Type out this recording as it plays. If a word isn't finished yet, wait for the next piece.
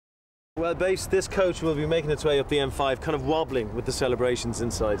Well, Base, this coach will be making its way up the M5, kind of wobbling with the celebrations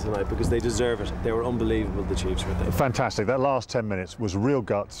inside tonight because they deserve it. They were unbelievable, the Chiefs, weren't they? Fantastic. That last 10 minutes was real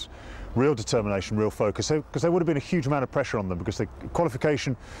guts, real determination, real focus, because there would have been a huge amount of pressure on them because the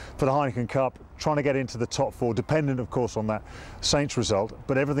qualification for the Heineken Cup, trying to get into the top four, dependent, of course, on that Saints result,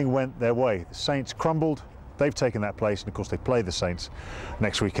 but everything went their way. The Saints crumbled. They've taken that place, and of course they play the Saints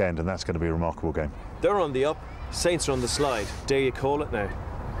next weekend, and that's going to be a remarkable game. They're on the up, Saints are on the slide. Dare you call it now?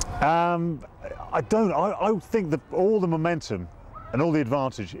 I don't. I think that all the momentum and all the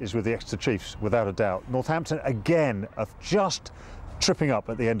advantage is with the Exeter Chiefs, without a doubt. Northampton, again, are just tripping up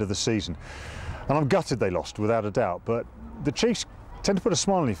at the end of the season. And I'm gutted they lost, without a doubt. But the Chiefs tend to put a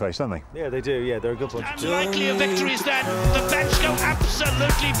smile on your face, don't they? Yeah, they do. Yeah, they're a good bunch. And likely a victory is then. The bench go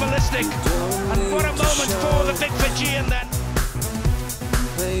absolutely ballistic. And what a moment for the big Fijian then.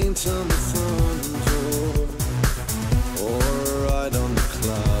 Paint on the front door, or ride on the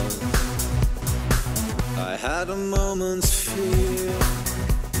cloud. I had a moment's fear.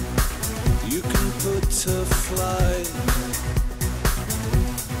 You can put to flight.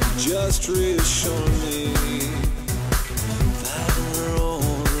 Just reassure me that we're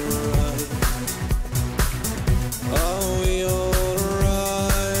alright. Are we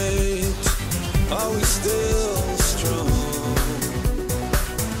alright? Are we still strong?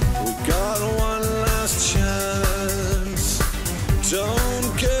 We got one last chance.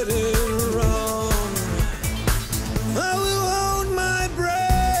 Don't get it wrong. I will hold my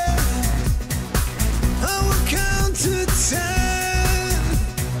breath. I will count to 10.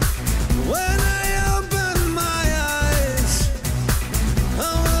 When I open my eyes, I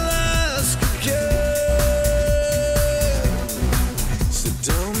will ask again. So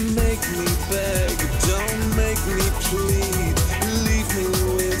don't make me beg, don't make me plead. Leave me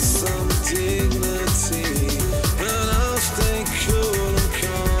with some dignity, and I'll stay cool and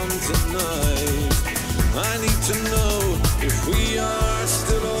calm tonight. I need to know if we are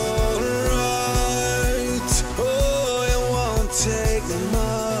still alright. Oh, it won't take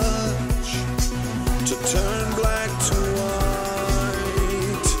much to turn black to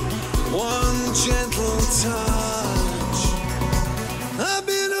white. One gentle touch. I've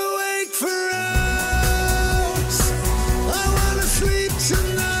been awake for hours. I wanna sleep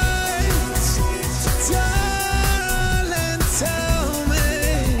tonight. Darling, tell me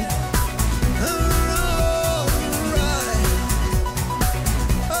I'm alright.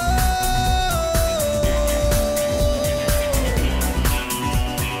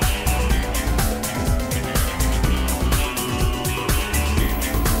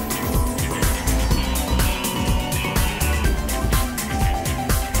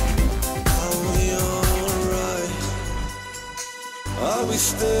 Are we alright? Are we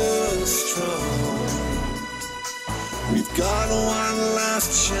still strong? We've got one last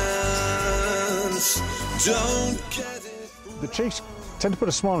chance. Don't get it. The Chiefs tend to put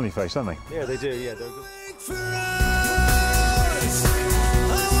a smile on your face, don't they? Yeah, they do. Yeah, they're good. For hours.